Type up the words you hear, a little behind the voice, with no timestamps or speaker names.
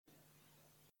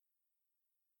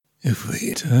If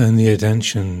we turn the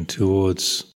attention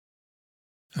towards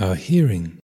our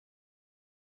hearing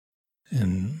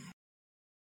and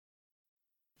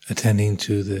attending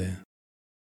to the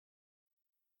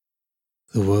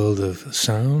world of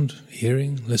sound,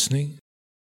 hearing, listening,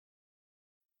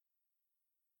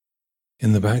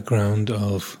 in the background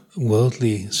of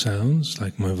worldly sounds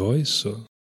like my voice or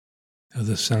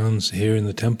other sounds here in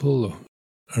the temple or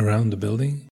around the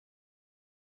building,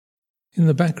 in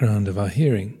the background of our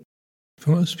hearing,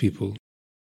 for most people,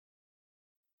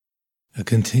 a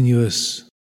continuous,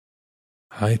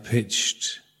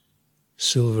 high-pitched,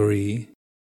 silvery,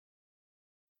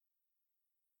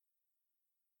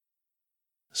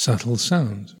 subtle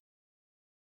sound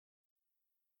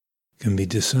can be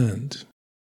discerned,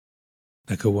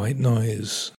 like a white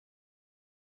noise,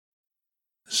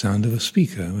 the sound of a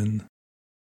speaker when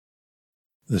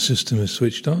the system is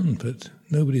switched on, but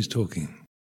nobody's talking.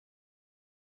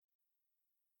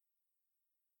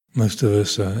 Most of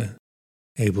us are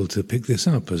able to pick this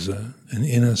up as an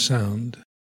inner sound.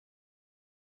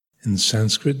 In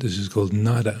Sanskrit, this is called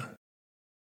nada,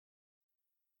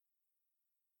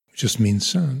 which just means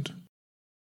sound.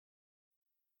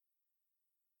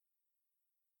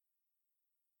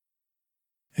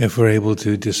 If we're able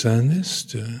to discern this,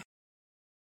 to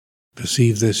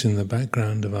perceive this in the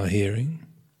background of our hearing,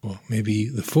 or maybe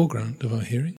the foreground of our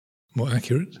hearing, more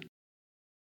accurate,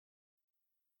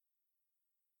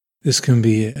 this can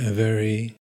be a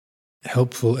very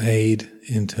helpful aid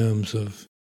in terms of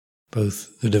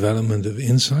both the development of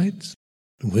insight,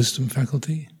 the wisdom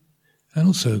faculty, and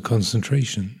also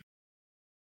concentration.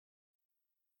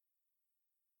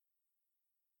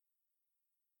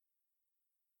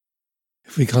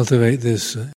 If we cultivate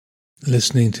this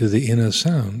listening to the inner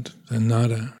sound, the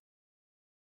nada,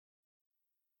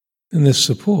 then this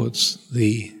supports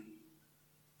the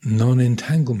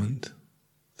non-entanglement,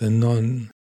 the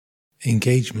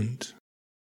non-engagement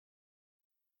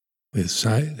with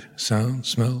sight, sound,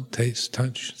 smell, taste,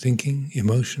 touch, thinking,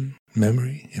 emotion,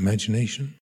 memory,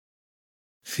 imagination,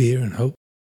 fear and hope,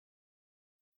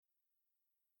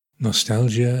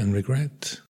 nostalgia and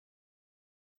regret,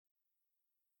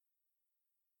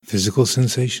 physical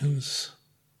sensations,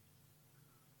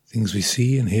 things we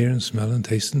see and hear and smell and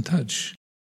taste and touch,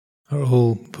 are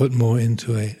all put more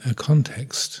into a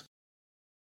context.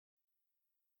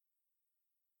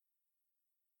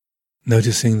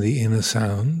 Noticing the inner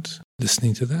sound,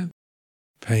 listening to that,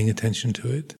 paying attention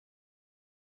to it,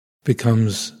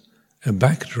 becomes a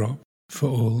backdrop for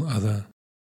all other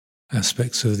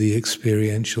aspects of the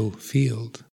experiential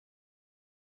field,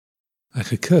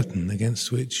 like a curtain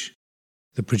against which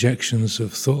the projections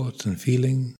of thought and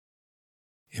feeling,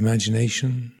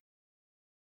 imagination,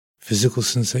 physical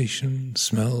sensation,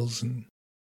 smells, and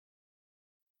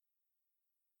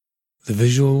the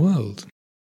visual world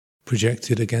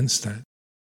projected against that.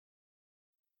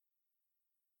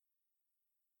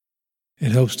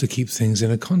 It helps to keep things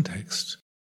in a context.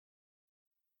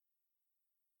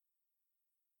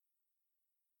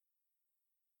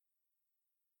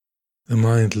 The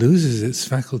mind loses its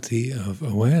faculty of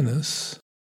awareness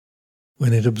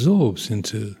when it absorbs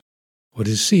into what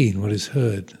is seen, what is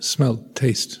heard, smelt,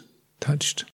 tasted,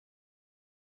 touched.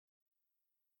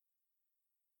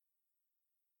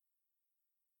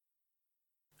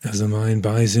 As the mind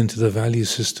buys into the value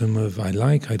system of I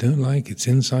like, I don't like, it's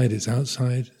inside, it's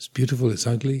outside, it's beautiful, it's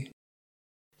ugly,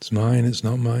 it's mine, it's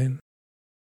not mine.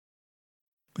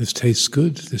 This tastes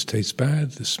good, this tastes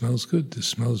bad, this smells good, this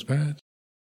smells bad.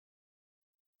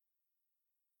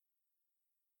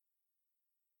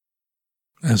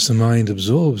 As the mind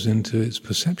absorbs into its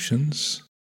perceptions,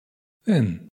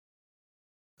 then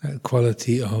that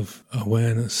quality of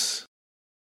awareness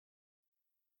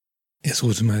is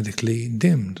automatically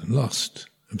dimmed, lost,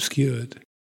 obscured.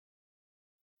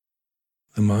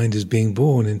 The mind is being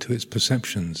born into its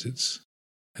perceptions, its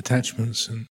attachments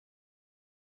and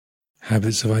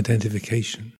habits of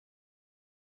identification.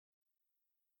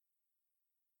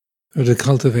 Or to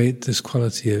cultivate this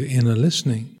quality of inner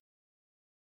listening,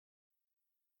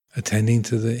 attending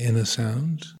to the inner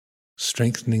sound,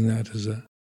 strengthening that as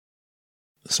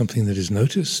something that is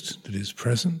noticed, that is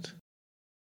present,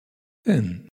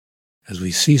 then as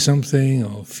we see something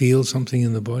or feel something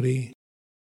in the body,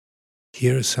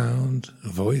 hear a sound, a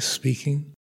voice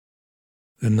speaking,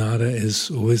 the nada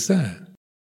is always there.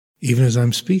 Even as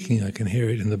I'm speaking, I can hear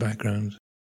it in the background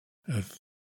of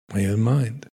my own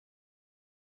mind.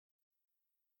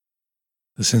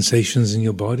 The sensations in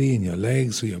your body, in your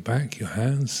legs or your back, your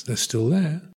hands, they're still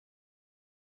there.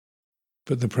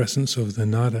 But the presence of the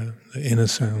nada, the inner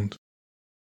sound,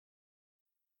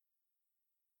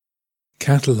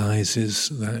 catalyzes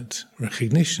that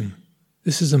recognition.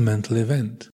 This is a mental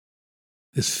event.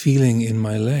 This feeling in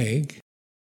my leg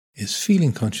is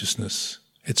feeling consciousness.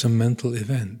 It's a mental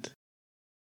event.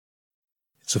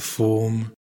 It's a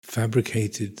form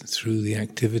fabricated through the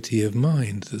activity of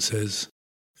mind that says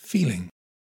feeling.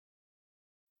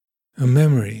 A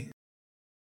memory,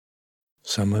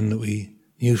 someone that we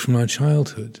knew from our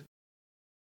childhood.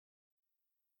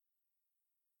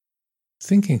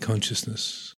 Thinking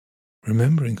consciousness,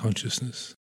 remembering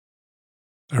consciousness,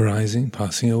 arising,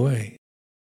 passing away.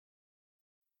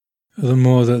 The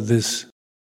more that this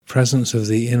presence of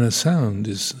the inner sound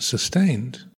is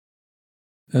sustained,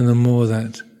 and the more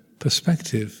that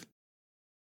perspective,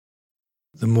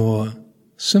 the more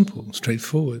simple,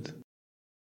 straightforward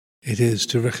it is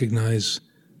to recognize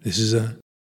this is an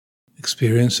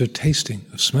experience of tasting,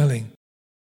 of smelling,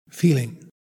 feeling.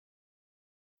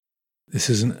 This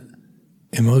is an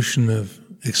emotion of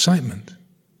excitement,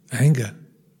 anger,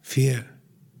 fear,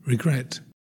 regret,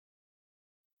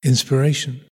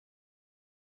 inspiration,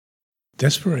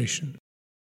 desperation.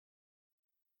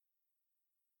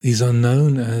 These are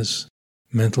known as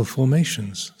mental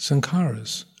formations,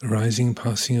 sankharas, arising and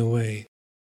passing away.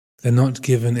 They're not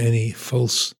given any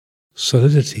false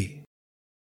solidity.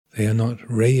 They are not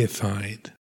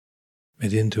reified,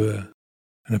 made into an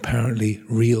apparently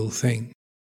real thing.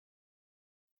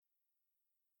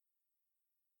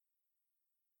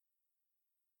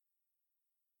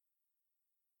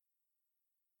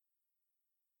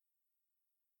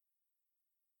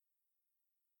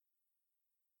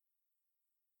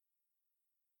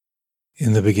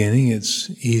 In the beginning,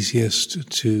 it's easiest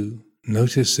to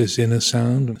notice this inner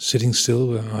sound sitting still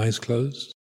with our eyes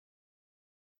closed.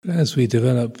 But as we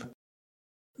develop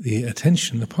the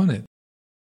attention upon it,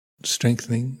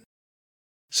 strengthening,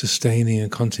 sustaining a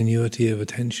continuity of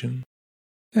attention,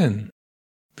 then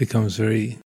it becomes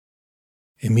very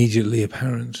immediately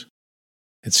apparent.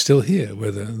 It's still here,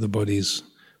 whether the body's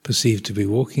perceived to be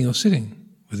walking or sitting,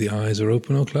 whether the eyes are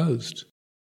open or closed,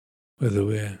 whether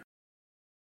we're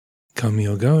coming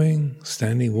or going,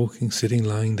 standing, walking, sitting,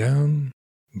 lying down,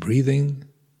 breathing,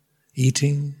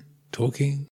 eating,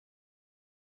 talking.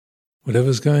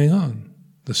 Whatever's going on,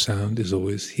 the sound is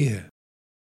always here.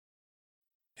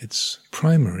 It's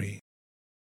primary,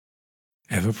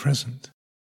 ever present.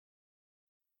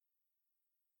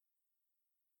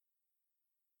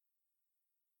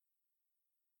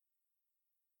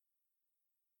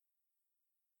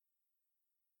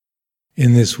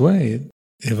 In this way, it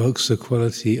evokes the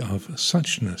quality of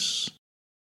suchness.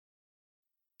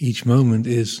 Each moment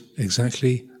is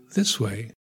exactly this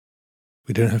way.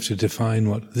 We don't have to define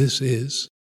what this is,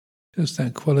 just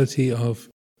that quality of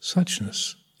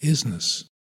suchness, isness.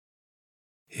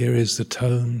 Here is the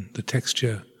tone, the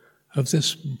texture of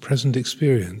this present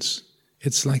experience.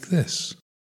 It's like this.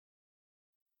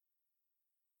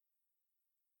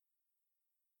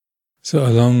 So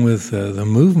along with the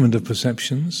movement of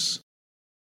perceptions,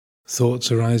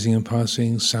 thoughts arising and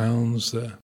passing, sounds,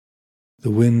 the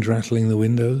wind rattling the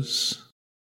windows,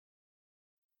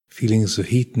 feelings of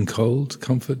heat and cold,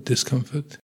 comfort,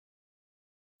 discomfort.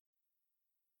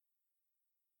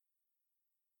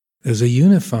 There's a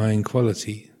unifying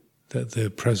quality that the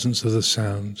presence of the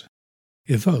sound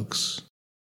evokes.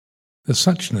 The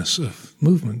suchness of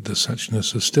movement, the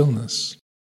suchness of stillness.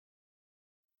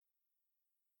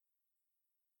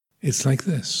 It's like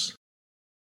this.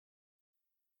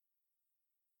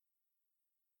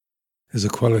 There's a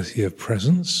quality of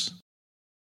presence,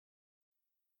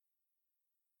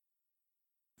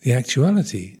 the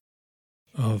actuality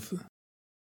of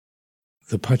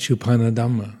the Paccuppanna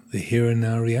Dhamma, the here and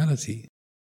now reality.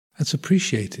 That's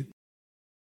appreciated.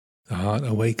 The heart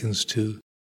awakens to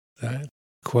that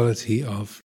quality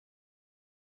of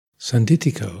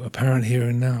sanditiko, apparent here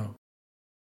and now,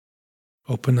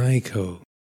 opanayiko,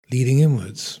 leading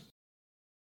inwards.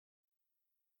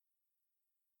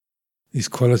 These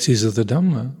qualities of the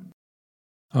Dhamma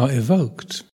are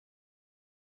evoked,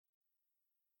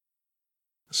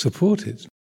 supported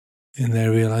in their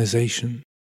realization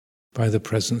by the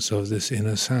presence of this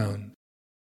inner sound.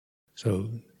 So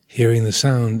hearing the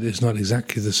sound is not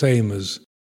exactly the same as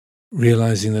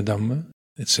realizing the Dhamma.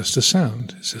 It's just a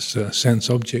sound, it's just a sense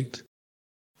object,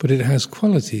 but it has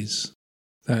qualities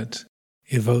that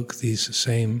evoke these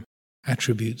same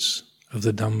attributes of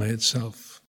the Dhamma itself.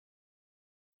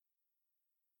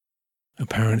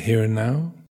 Apparent here and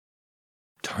now,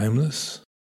 timeless,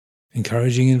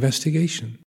 encouraging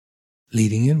investigation,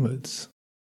 leading inwards,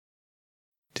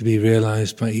 to be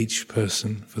realized by each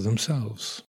person for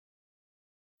themselves.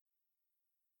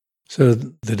 So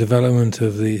the development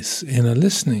of this inner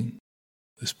listening,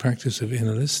 this practice of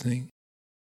inner listening,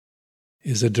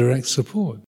 is a direct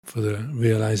support for the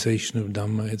realization of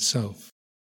Dhamma itself.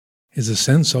 It's a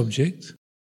sense object,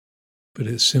 but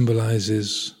it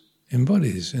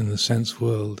embodies in the sense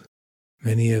world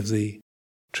many of the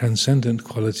transcendent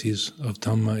qualities of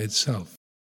Dhamma itself.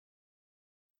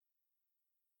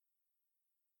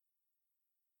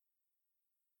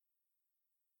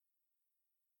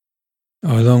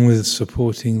 Along with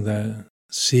supporting the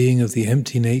seeing of the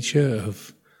empty nature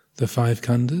of the five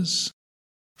khandhas,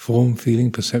 form,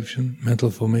 feeling, perception, mental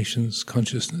formations,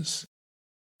 consciousness,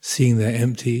 seeing their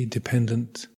empty,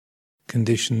 dependent,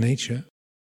 conditioned nature,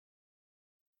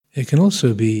 it can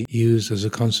also be used as a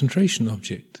concentration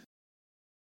object.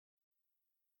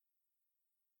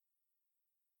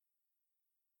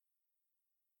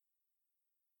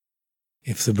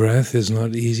 If the breath is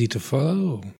not easy to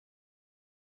follow,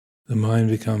 the mind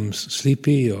becomes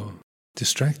sleepy or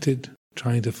distracted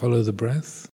trying to follow the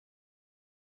breath,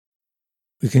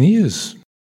 we can use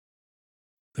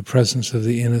the presence of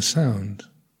the inner sound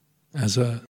as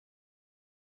a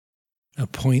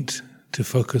point to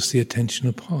focus the attention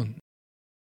upon.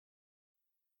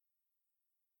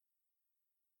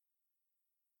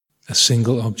 A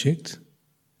single object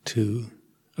to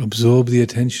absorb the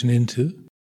attention into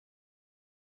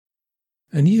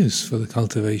and use for the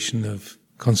cultivation of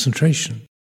concentration,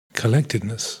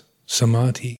 collectedness,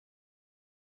 samadhi.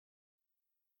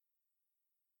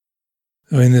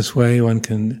 In this way, one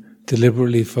can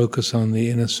deliberately focus on the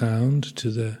inner sound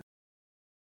to the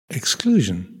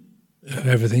exclusion of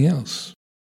everything else.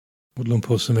 What Luang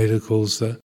Por Sumedho calls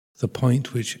the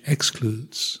point which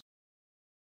excludes.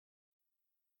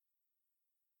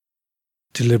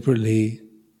 Deliberately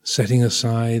setting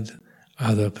aside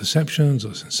other perceptions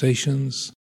or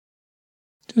sensations,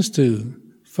 just to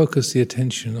focus the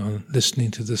attention on listening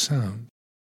to the sound.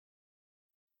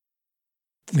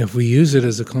 If we use it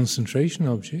as a concentration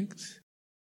object,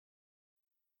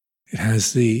 it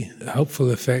has the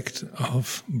helpful effect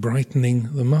of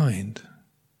brightening the mind.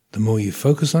 The more you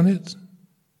focus on it,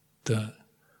 the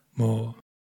more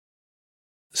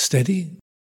steady,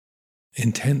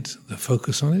 intent the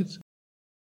focus on it,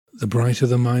 the brighter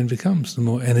the mind becomes, the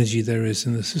more energy there is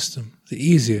in the system, the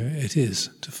easier it is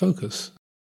to focus.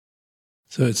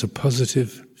 So it's a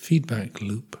positive feedback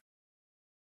loop.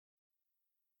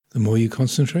 The more you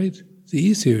concentrate, the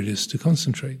easier it is to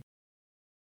concentrate.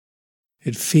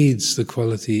 It feeds the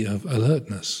quality of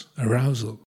alertness,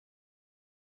 arousal,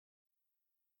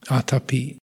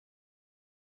 atapi,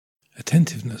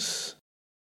 attentiveness.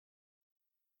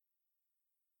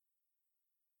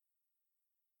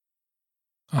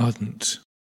 Ardent,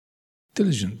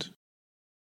 diligent.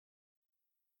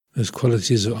 Those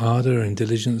qualities of ardor and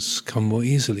diligence come more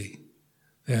easily.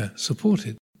 They're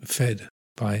supported, fed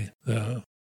by the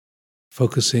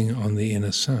focusing on the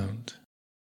inner sound.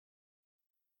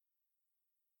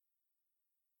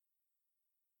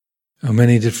 Now,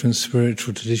 many different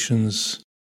spiritual traditions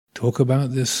talk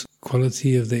about this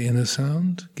quality of the inner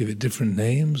sound, give it different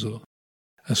names or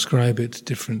ascribe it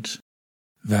different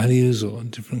values or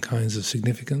different kinds of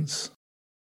significance.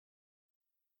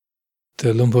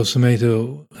 The Luang Por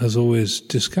Sumedho has always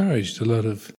discouraged a lot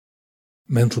of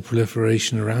mental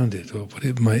proliferation around it, or what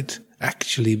it might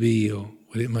actually be, or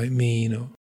what it might mean, or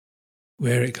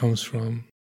where it comes from.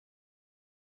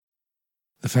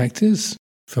 The fact is,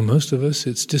 for most of us,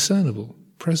 it's discernible,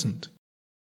 present.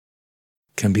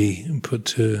 Can be put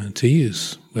to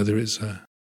use, whether it's an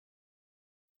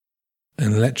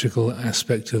electrical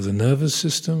aspect of the nervous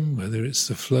system, whether it's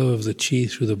the flow of the chi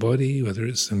through the body, whether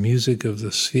it's the music of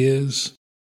the spheres,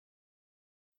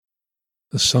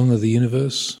 the song of the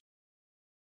universe,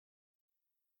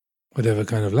 whatever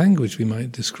kind of language we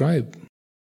might describe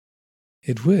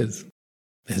it with.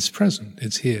 It's present,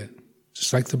 it's here,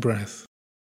 just like the breath.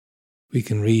 We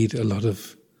can read a lot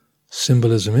of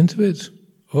symbolism into it,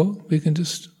 or we can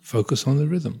just focus on the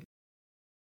rhythm.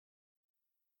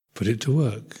 Put it to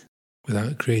work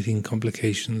without creating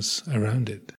complications around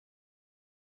it.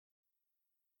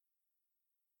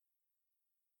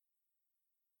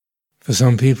 For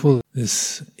some people,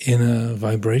 this inner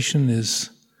vibration is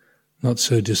not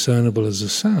so discernible as a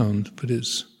sound, but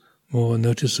it's more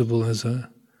noticeable as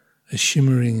a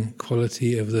shimmering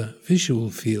quality of the visual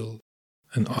field,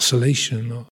 an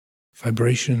oscillation or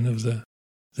vibration of the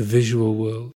visual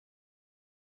world.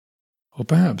 Or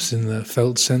perhaps in the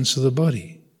felt sense of the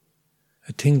body,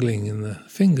 a tingling in the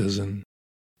fingers and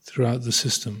throughout the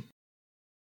system.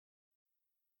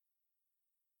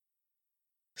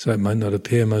 So it might not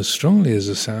appear most strongly as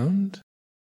a sound.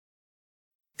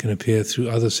 It can appear through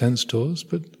other sense doors,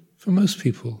 but for most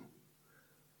people,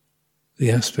 the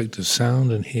aspect of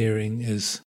sound and hearing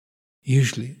is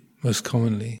usually, most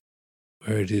commonly,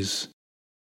 where it is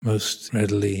most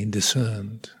readily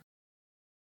discerned.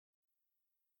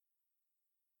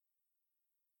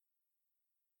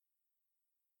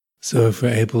 So if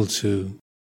we're able to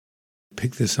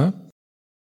pick this up,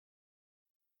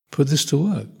 put this to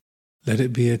work, let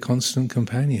it be a constant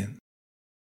companion,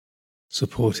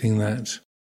 supporting that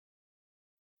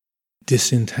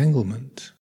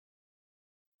disentanglement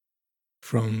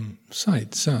from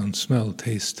sight, sound, smell,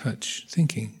 taste, touch,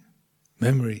 thinking,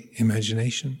 memory,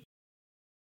 imagination.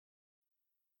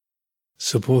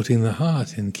 Supporting the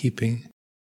heart in keeping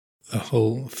the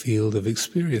whole field of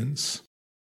experience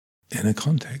in a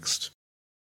context.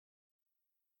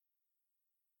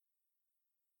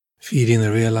 Feeding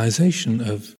the realization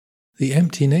of the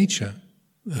empty nature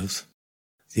of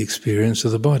the experience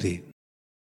of the body.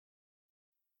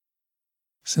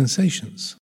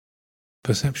 Sensations,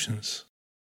 perceptions,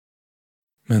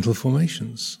 mental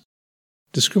formations,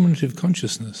 discriminative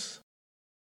consciousness.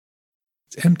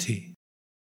 It's empty,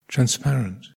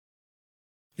 transparent,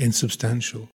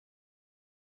 insubstantial.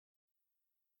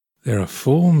 There are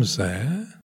forms there,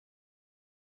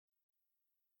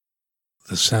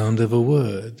 the sound of a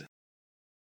word,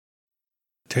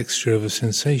 texture of a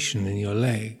sensation in your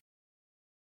leg,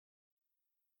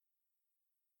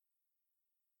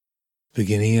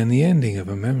 beginning and the ending of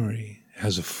a memory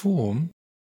has a form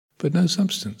but no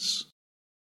substance.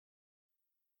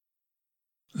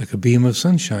 Like a beam of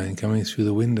sunshine coming through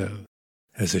the window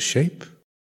has a shape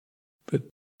but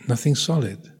nothing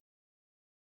solid.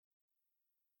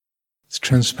 It's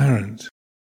transparent,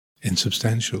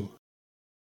 insubstantial.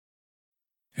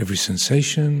 Every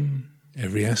sensation,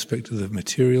 every aspect of the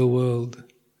material world,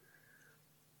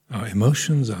 our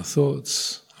emotions, our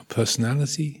thoughts, our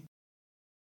personality.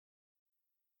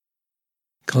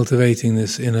 Cultivating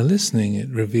this inner listening, it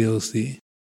reveals the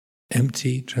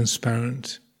empty,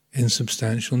 transparent,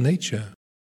 insubstantial nature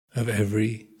of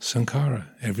every sankhara,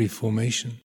 every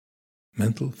formation,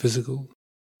 mental, physical,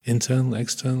 internal,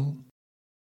 external,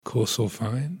 coarse or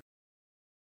fine.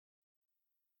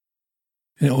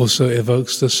 And it also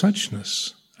evokes the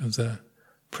suchness of the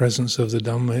presence of the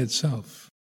Dhamma itself.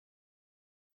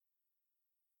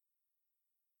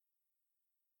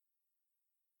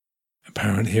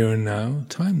 Apparent here and now,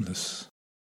 timeless,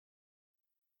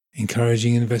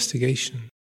 encouraging investigation.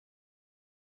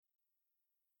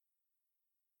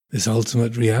 This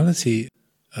ultimate reality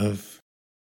of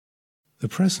the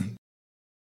present,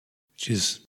 which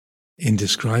is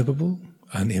indescribable,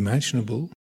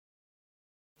 unimaginable,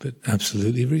 but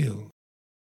absolutely real.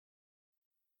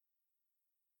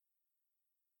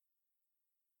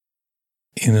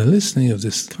 Inner listening of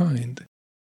this kind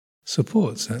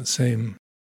supports that same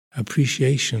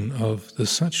appreciation of the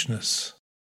suchness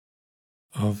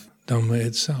of Dhamma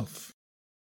itself,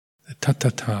 the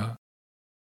tathata,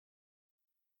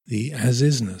 the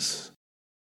as-isness.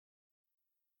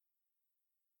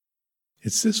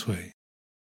 It's this way.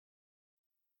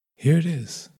 Here it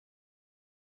is.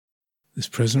 This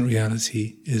present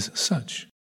reality is such.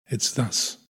 It's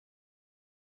thus.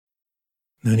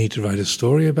 No need to write a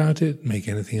story about it, make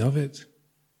anything of it.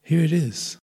 Here it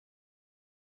is.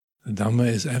 The Dhamma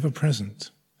is ever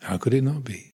present. How could it not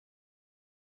be?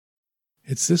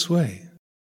 It's this way.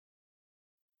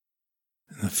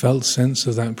 And the felt sense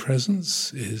of that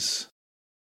presence is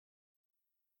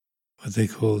what they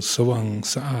call sawang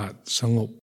sa'at,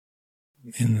 sangop,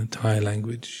 in the Thai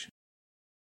language.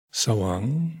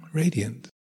 Sawang, radiant.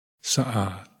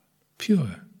 Sa'at,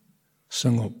 pure.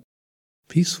 Sangop,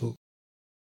 peaceful.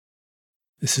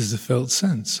 This is the felt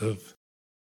sense of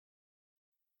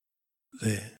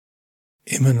the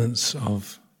immanence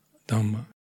of Dhamma,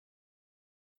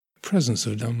 the presence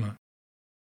of Dhamma.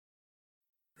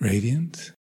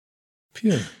 Radiant,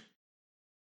 pure,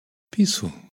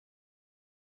 peaceful.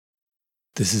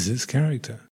 This is its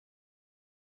character.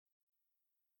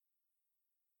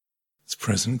 Its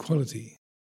present quality.